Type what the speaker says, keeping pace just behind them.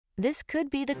This could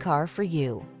be the car for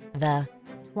you. The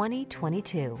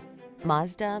 2022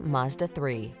 Mazda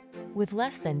Mazda3. With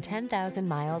less than 10,000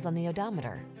 miles on the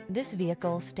odometer, this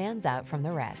vehicle stands out from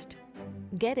the rest.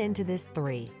 Get into this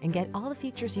 3 and get all the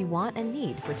features you want and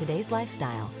need for today's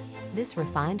lifestyle. This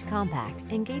refined compact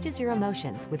engages your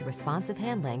emotions with responsive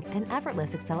handling and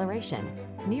effortless acceleration,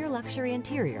 near luxury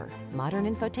interior, modern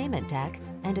infotainment tech,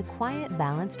 and a quiet,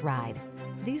 balanced ride.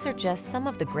 These are just some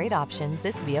of the great options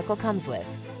this vehicle comes with: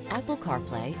 Apple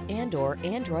CarPlay and/or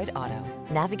Android Auto,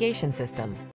 navigation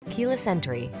system, keyless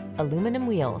entry, aluminum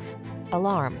wheels,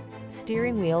 alarm,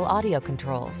 steering wheel audio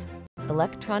controls,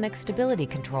 electronic stability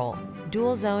control,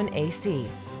 dual zone AC,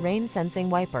 rain sensing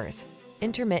wipers,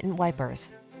 intermittent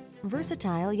wipers.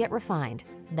 Versatile yet refined,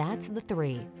 that's the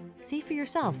 3. See for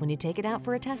yourself when you take it out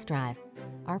for a test drive.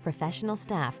 Our professional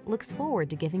staff looks forward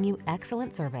to giving you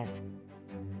excellent service.